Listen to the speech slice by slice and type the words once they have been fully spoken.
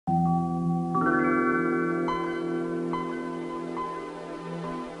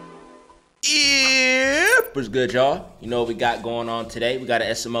What's good, y'all? You know what we got going on today? We got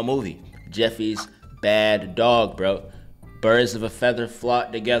an SML movie. Jeffy's bad dog, bro. Birds of a feather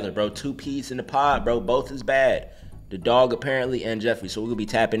flock together, bro. Two peas in the pod, bro. Both is bad. The dog, apparently, and Jeffy. So we're going to be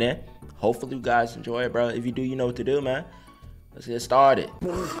tapping in. Hopefully you guys enjoy it, bro. If you do, you know what to do, man. Let's get started. Hey,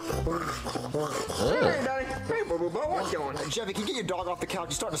 Daddy. Hey, boo-boo, what's going on? Jeffy, can you get your dog off the couch?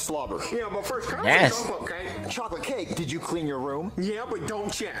 You're starting to slobber. Yeah, but first, can I Yes. get okay? Chocolate cake, did you clean your room? Yeah, but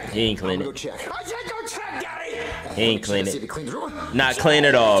don't check. He ain't clean Go it. check. I said don't check, Daddy. He ain't clean See if it. you cleaned the room. Not clean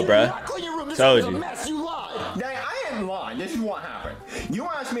at all, bro. Not clean your room. This Told is a you. mess. You lied. Daddy, I didn't lie. This is what happened. You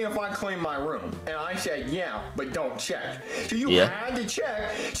asked me if I cleaned my room, and I said yeah, but don't check. So you had to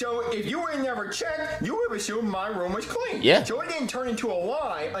check. So if you would have never checked, you would have assumed my room was clean. Yeah. So it didn't turn into a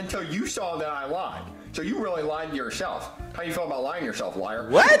lie until you saw that I lied. So you really lied to yourself. How you feel about lying to yourself, liar?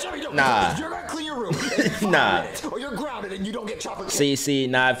 What? Jeffy, don't- Nah. You're gonna clean your room in 5 Nah. minutes, or you're grounded and you don't get chocolate cake. See,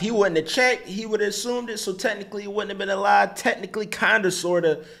 now if he wouldn't have checked, he would have assumed it, so technically it wouldn't have been a lie. Technically, kinda,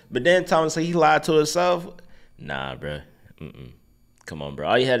 sorta. But then Thomas said he lied to himself. Nah, bro. Come on, bro.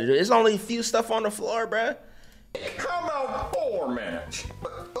 All you had to do, it's only a few stuff on the floor, bro. How about 4 minutes?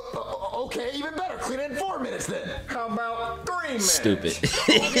 Okay, even better. Clean it in 4 minutes then. How about 3 minutes? Stupid.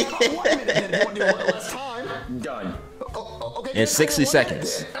 Okay, about 1 minute then. You want to do less time? Done. Okay, In 60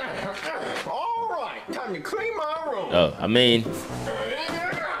 seconds. All right, time to clean my room. Oh, I mean,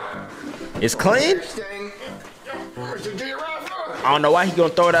 it's clean? Thing. Mr. Giraffe. I don't know why he gonna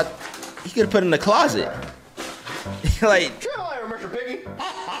throw it out. He could have put it in the closet. Like, See you later, Mr.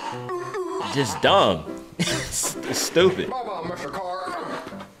 Piggy. just dumb. It's stupid. Bye-bye, Mr. Carr.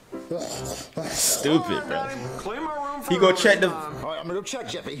 Stupid, bro. Clean my room for He gonna check the. All right, I'm gonna go check,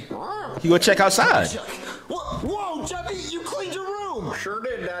 Jeffy. He gonna check outside. Check. Whoa, Jeffy, you cleaned your room. Sure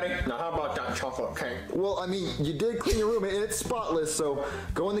did, Daddy. Now how about that chocolate cake? Well, I mean, you did clean your room and it's spotless, so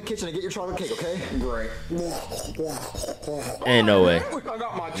go in the kitchen and get your chocolate cake, okay? Great. Ain't no way. I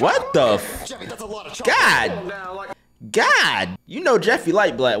got my chocolate What the? Jeffy, that's a lot of chocolate. God. Now, like, God, you know Jeffy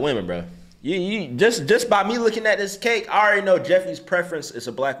like black women, bro. You just by me looking at this cake, I already know Jeffy's preference is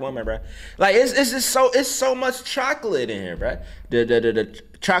a black woman, bro. Like it's just so much chocolate in here, bro. The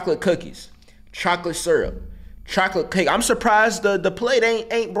chocolate cookies, chocolate syrup, chocolate cake. I'm surprised the plate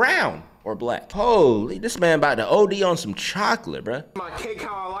ain't brown or black. Holy, this man about to OD on some chocolate, bro. my cake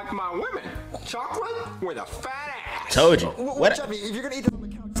how I like my women. Chocolate with a fat ass. Told you. Well, What? Jeffy, if you're gonna eat this on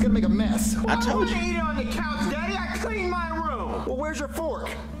the couch, it's gonna make a mess. I told I you. eat it on the couch, Daddy. I cleaned my room. Well, where's your fork?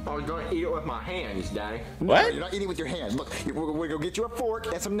 I was gonna eat it with my hands, Daddy. What? You're not eating with your hands. Look, we're gonna go get you a fork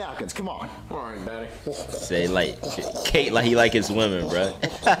and some napkins. Come on. All right, Daddy. Say like Kate like he like his women, bro. All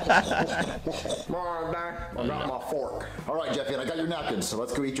right, Daddy. I got my fork. All right, Jeffy, and I got your napkins, so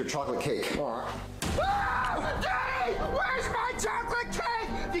let's go eat your chocolate cake. All right. Ah, Daddy, where's my chocolate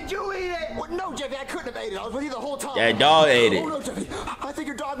cake? Did you eat it? What? No, Jeffy, I couldn't have ate it. I was with you the whole time. That dog ate it. Oh, no, Jeffy. I think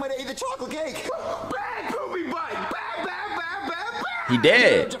your dog might have ate the chocolate cake. Bad poopy butt. Bad, bad, bad, bad, bad. He No,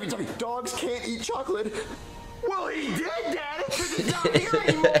 dead. Jeffy, dogs can't eat chocolate. Well, he did, Daddy, because he's not here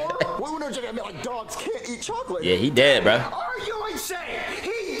anymore. Well, no, Jeffy, I mean, like, dogs can't eat chocolate. Yeah, he dead, bro. Are you insane? He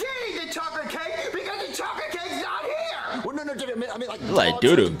did eat the chocolate cake because the chocolate cake's not here. Well, no, Jeffy, I mean like, Like dogs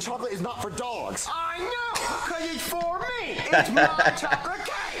doo-doo. eating chocolate is not for dogs. I know, because it's for me. It's my chocolate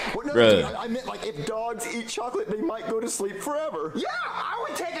cake. Well, no, Bruh. Jeffy, I meant, like, if dogs eat chocolate, they might go to sleep forever. Yeah, I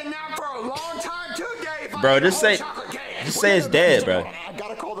would take a nap for a long time too, Daddy, if Bro, I ate just a whole say- chocolate cake. Just say it's dead, bro. I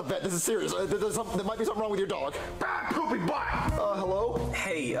gotta call the vet. This is serious. There might be something wrong with your dog. Bad poopy butt. Hello?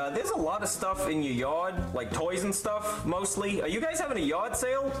 Hey, there's a lot of stuff in your yard, like toys and stuff, mostly. Are you guys having a yard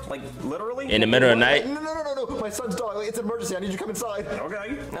sale? Like, literally? In the middle of the night. No. My son's dog. Like, it's an emergency. I need you to come inside.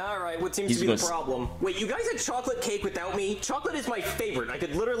 Okay. Alright, what seems He's to be the gonna s- problem? Wait, you guys had chocolate cake without me? Chocolate is my favorite. I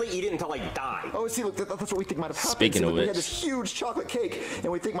could literally eat it until I die. Oh, see, look, that's what we think might have happened. Speaking See, of look, we had which. this huge chocolate cake,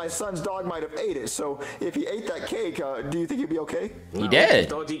 and we think my son's dog might have ate it. So if he ate that cake, do you think he'd be okay? He If dead.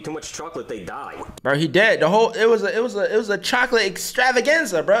 dogs eat too much chocolate, they die. Bro, he dead. The whole it was a chocolate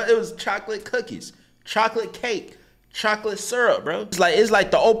extravaganza, bro. It was chocolate cookies, chocolate cake, chocolate syrup, bro. It's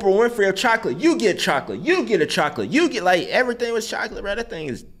like the Oprah Winfrey of chocolate. You get chocolate, you get a chocolate, you get like everything was chocolate, bro. That thing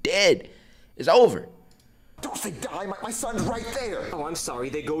is dead. It's over. Don't say die. My son's right there. Oh, I'm sorry,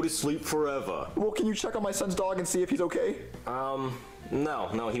 they go to sleep forever. Well, can you check on my son's dog and see if he's okay?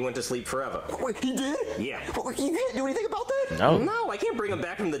 No, he went to sleep forever. Wait, he did? Yeah. Well, you can't do anything about that? No, I can't bring him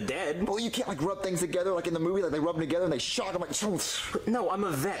back from the dead. Well, you can't like rub things together like in the movie, like they rub them together and they shock them like. No, I'm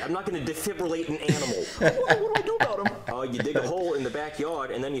a vet. I'm not going to defibrillate an animal. What do I do about him? You dig a hole in the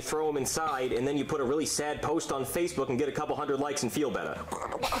backyard and then you throw him inside and then you put a really sad post on Facebook and get a couple hundred likes and feel better.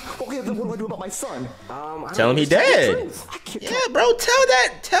 Okay, then what do I do about my son? Tell him he dead. Yeah, bro. Tell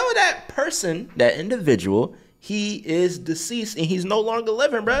that person, that individual, he is deceased and he's no longer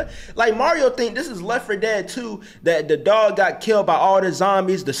living, bro. Like Mario think this is Left 4 Dead 2, that the dog got killed by all the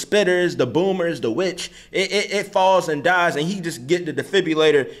zombies, the spitters, the boomers, the witch. It falls and dies and he just get the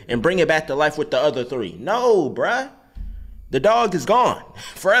defibrillator and bring it back to life with the other 3. No, bruh. The dog is gone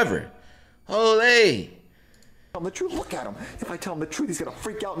forever. Holy. Tell him the truth. Look at him. If I tell him the truth, he's gonna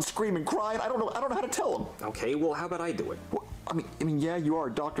freak out and scream and cry. And I don't know how to tell him. Okay, well, how about I do it? Well, I mean, yeah, you are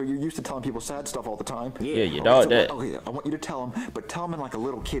a doctor. You're used to telling people sad stuff all the time. Yeah, your dog dead. Okay, I want you to tell him, but tell him in like a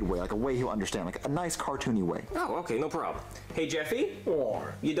little kid way, like a way he'll understand, like a nice cartoony way. Oh, okay, no problem. Hey, Jeffy,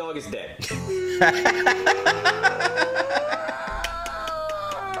 your dog is dead. My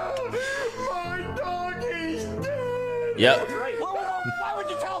dog is dead. Yep. Right. Why would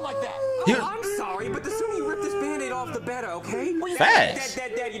you tell him like that? Oh, I'm sorry, but the sooner you rip this Band-Aid off, the better, okay? Fast.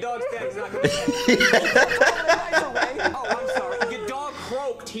 Dead, your dog's dead. He's not gonna be dead. Oh, I'm sorry. Your dog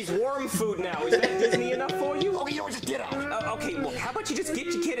croaked. He's worm food now. Is that Disney enough for you? Okay, you know what, just get out. Okay, look, how about you just get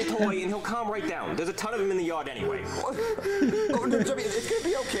your kid a toy and he'll calm right down. There's a ton of him in the yard anyway. Oh, no, Jeffy, it's gonna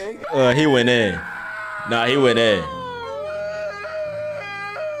be okay. He went in. Nah, he went in.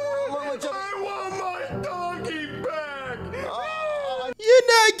 You're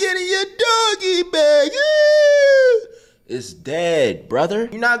not getting your doggy back. It's dead, brother.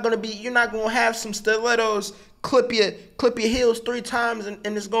 You're not gonna have some stilettos clip your heels 3 times and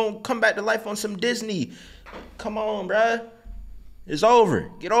it's gonna come back to life on some Disney. Come on, bruh. It's over.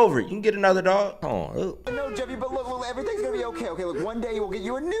 Get over it. You can get another dog. Come on. No, Jeffy, but look, everything's gonna be okay. Okay, look, one day we'll get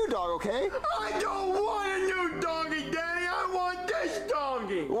you a new dog, okay? I don't want a new doggy, Daddy. I want this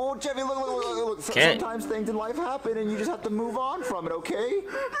doggy. Well, Jeffy, look. Sometimes things in life happen and you just have to move on from it, okay?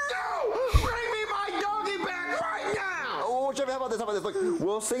 No! Bring me my doggy back right now! Oh, Jeffy, how about this? Look,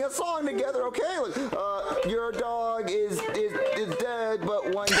 we'll sing a song together, okay? Look, your dog is dead,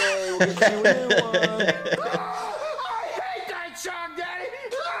 but one day we'll get you a new one. Song, Daddy!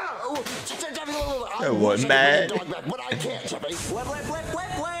 Oh, Jeffy, look. That wasn't bad. But I can't, Jeffy.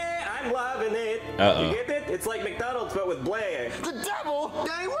 Bleh. I'm loving it. Uh-oh. You get it? It's like McDonald's, but with Blair. The devil!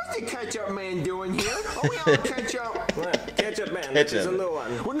 Daddy, what's the ketchup man doing here? Are we on ketchup? Ketchup man. This is a new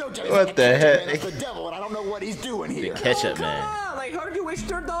one. Well, no, Jeffy, What the heck? That's the devil, and I don't know what he's doing here. Ketchup Come man. on, I heard you wished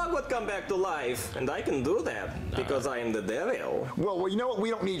your dog would come back to life. And I can do that because I am the devil. Well, you know what? We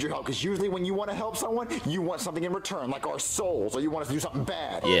don't need your help, because usually when you want to help someone, you want something in return, like our souls, or you want us to do something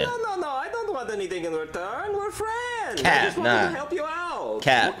bad. Yeah. No, I don't want anything in return. We're friends. Cap, I just wanted nah. to help you out.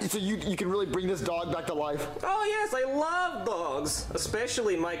 Cap. So you can really bring this dog back to life? Oh yes, I love dogs.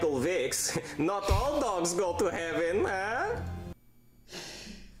 Especially Michael Vick's. Not all dogs go to heaven, huh?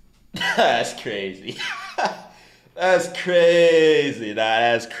 That's crazy. That's crazy. Nah,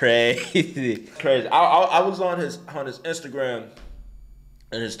 that's crazy. Crazy. I was on his Instagram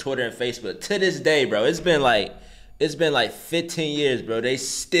and his Twitter and Facebook. To this day, bro, it's been like 15 years, bro. They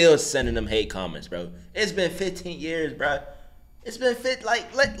still sending them hate comments, bro. It's been 15 years, bro. It's been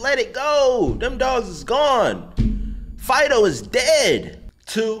let it go. Them dogs is gone. Fido is dead.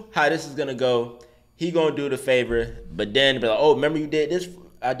 2, how this is gonna go. He gonna do the favor, but then be like, oh, remember you did this?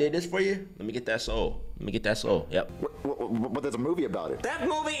 I did this for you? Let me get that soul. Yep. But there's a movie about it. That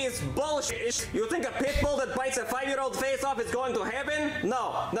movie is bullshit. You think a pit bull that bites a 5-year-old face off is going to heaven?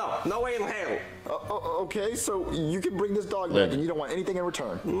 No way in hell. Okay, so you can bring this dog back and you don't want anything in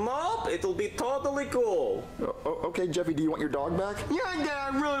return. Nope, it'll be totally cool. Okay, Jeffy, do you want your dog back? Yeah,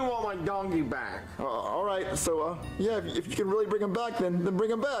 Dad, I really want my doggy back. All right, so yeah, if you can really bring him back, then bring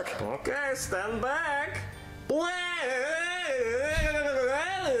him back. Okay, stand back.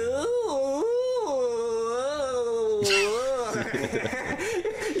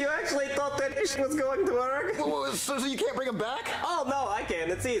 You actually thought that was going to work? So you can't bring him back? Oh, no, I can.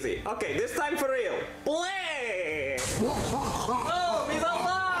 It's easy. Okay, this time for real. Play! Oh, he's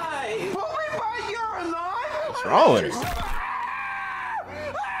alive! But you're alive? What's wrong with us?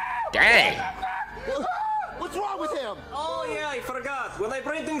 Dang. What's What's wrong with him? Oh yeah, I forgot. When they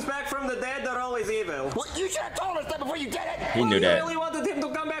bring things back from the dead, they're always evil. What? You should have told us that before you did it. He knew You that. really wanted him to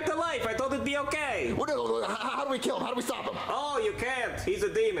come back to life. I thought it'd be okay. How do we kill him? How do we stop him? Oh, you can't. He's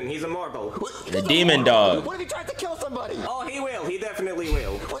a demon. He's immortal. The demon dog. What if he tries to kill somebody? Oh, he will. He definitely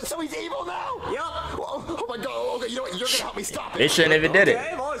will. What, so he's evil now? Yup. Oh my God. Okay, you know what? You're gonna help me stop They it. shouldn't even did it. Okay,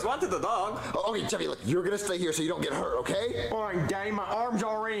 I've always wanted a dog. Okay, Jeffy, look, you're gonna stay here so you don't get hurt, okay? Fine, Daddy, my arm's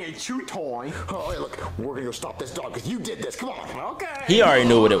already a chew toy. Oh, hey, look, we're gonna go stop this dog because you did this. Come on. Okay. He already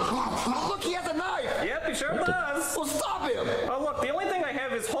knew what it was. Look, he has a knife. Yep, he sure does. Well, stop him. Oh, look, the only thing I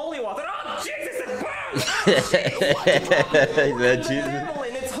have is holy water. Oh, Jesus, it burns! He said, The Jesus. devil,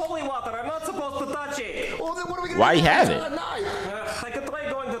 and it's holy water. I'm not supposed to touch it. Well, then what are we gonna Why do? you have He's it? got a knife. I could try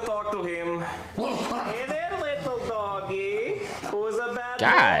going to talk to him. Hey there, little doggy. Who's a bad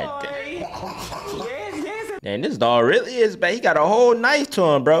God boy? Yes. And this dog really is bad. He got a whole knife to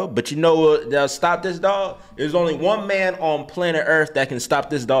him, bro. But you know what? They'll stop this dog. There's only one man on planet Earth that can stop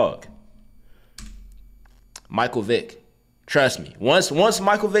this dog. Michael Vick. Trust me. Once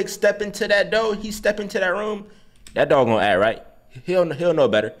Michael Vick step into that door, he step into that room, that dog gonna act right. He'll know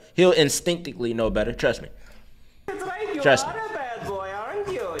better. He'll instinctively know better. Trust me. That's right, you Trust me. are a bad boy, aren't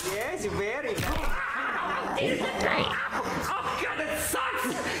you? Yes, you're very bad. Oh, God, it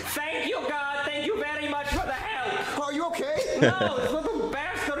sucks. Thank you, God. Thank you very much for the help. Are you okay? No, this little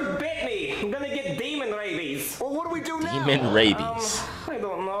bastard bit me. I'm gonna get demon rabies. Well, what do we do now? Demon rabies. I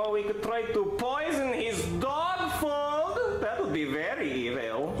don't know. We could try to poison his dog food. That would be very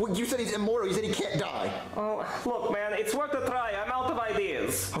evil. Well, you said he's immortal. You said he can't die. Oh, look, man, it's worth a try. I'm out of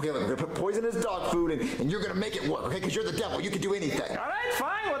ideas. Okay, look, we're gonna put poison in his dog food, and you're gonna make it work, okay? Because you're the devil. You can do anything. All right,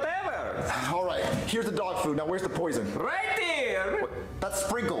 fine, whatever. All right, here's the dog food. Now, where's the poison? Right there. That's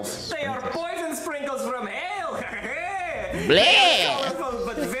sprinkles. They are poison sprinkles from hell. Bleh. Colorful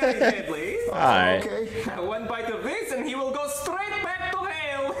but very deadly. All right. Okay. One bite of this and he will go straight back to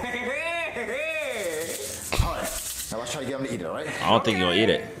hell. All right. Now let's try to get him to eat it, all right? I don't think you're gonna eat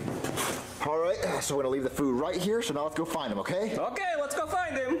it. All right. So we're gonna leave the food right here. So now let's go find him, okay? Okay, let's go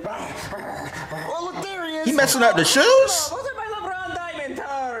find him. Oh, look, there he is. He messing up the shoes? Those are my LeBron Diamond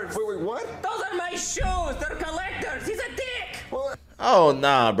turds. Wait, what? Those are my shoes. They're collectors. He's a dick. Well, Oh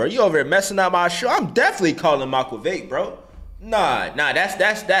nah, bro. You over here messing up my shoe. I'm definitely calling Michael Vick, bro. Nah.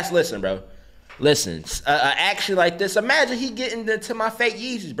 That's listen, bro. Listen, action like this. Imagine he getting into my fake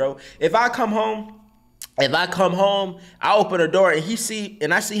Yeezys, bro. If I come home, I open the door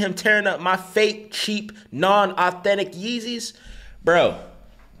and I see him tearing up my fake, cheap, non-authentic Yeezys, bro.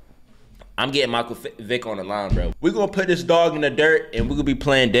 I'm getting Michael Vick on the line, bro. We're gonna put this dog in the dirt and we're gonna be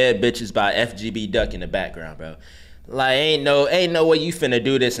playing Dead Bitches by FGB Duck in the background, bro. Like, ain't no way you finna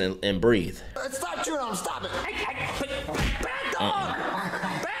do this and breathe. stop chewing on him. Stop it. Bad dog.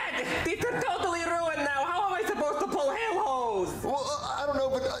 Bad. These are totally ruined now. How am I supposed to pull hell hose? Well, I don't know,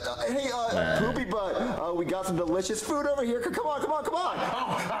 but hey, Poopy Butt, we got some delicious food over here. Come on.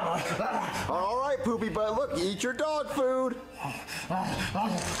 All right, Poopy Butt, look, eat your dog food.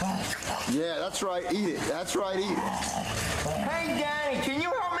 Yeah, that's right, eat it. That's right, eat it. Hey, Daddy, can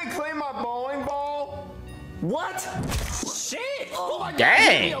you help me clean my bowling ball? What? Shit. Oh my God,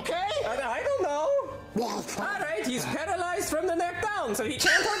 Dang. is he okay? I don't know. All right, he's paralyzed from the neck down, so he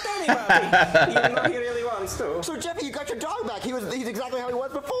can't hurt anybody, even though he really wants to. So Jeffy, you got your dog back. He's exactly how he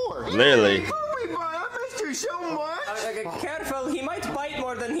was before. Literally. Poopy Butt, I missed you so much. Careful, he might bite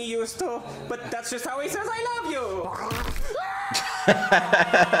more than he used to, but that's just how he says I love you.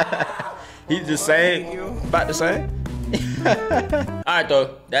 He's the same. About the same. Alright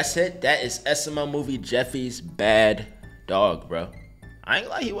though, that's it. That is SML movie Jeffy's bad dog, bro. I ain't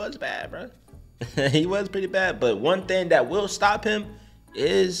like he was bad, bro. He was pretty bad, but one thing that will stop him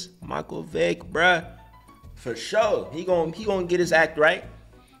is Michael Vick, bro. For sure. He gonna get his act right.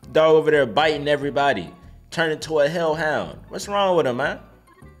 Dog over there biting everybody, turning into a hellhound. What's wrong with him, man?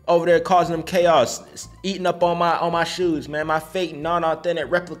 Over there causing them chaos, eating up on my shoes, man. My fake, non-authentic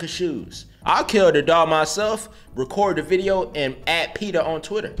replica shoes. I'll kill the dog myself, record the video, and add Peter on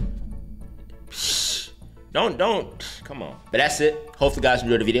Twitter. Psh, don't, come on. But that's it. Hopefully you guys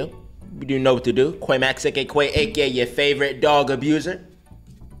enjoyed the video. You do know what to do. Quamax, aka your favorite dog abuser.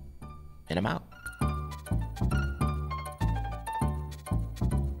 And I'm out.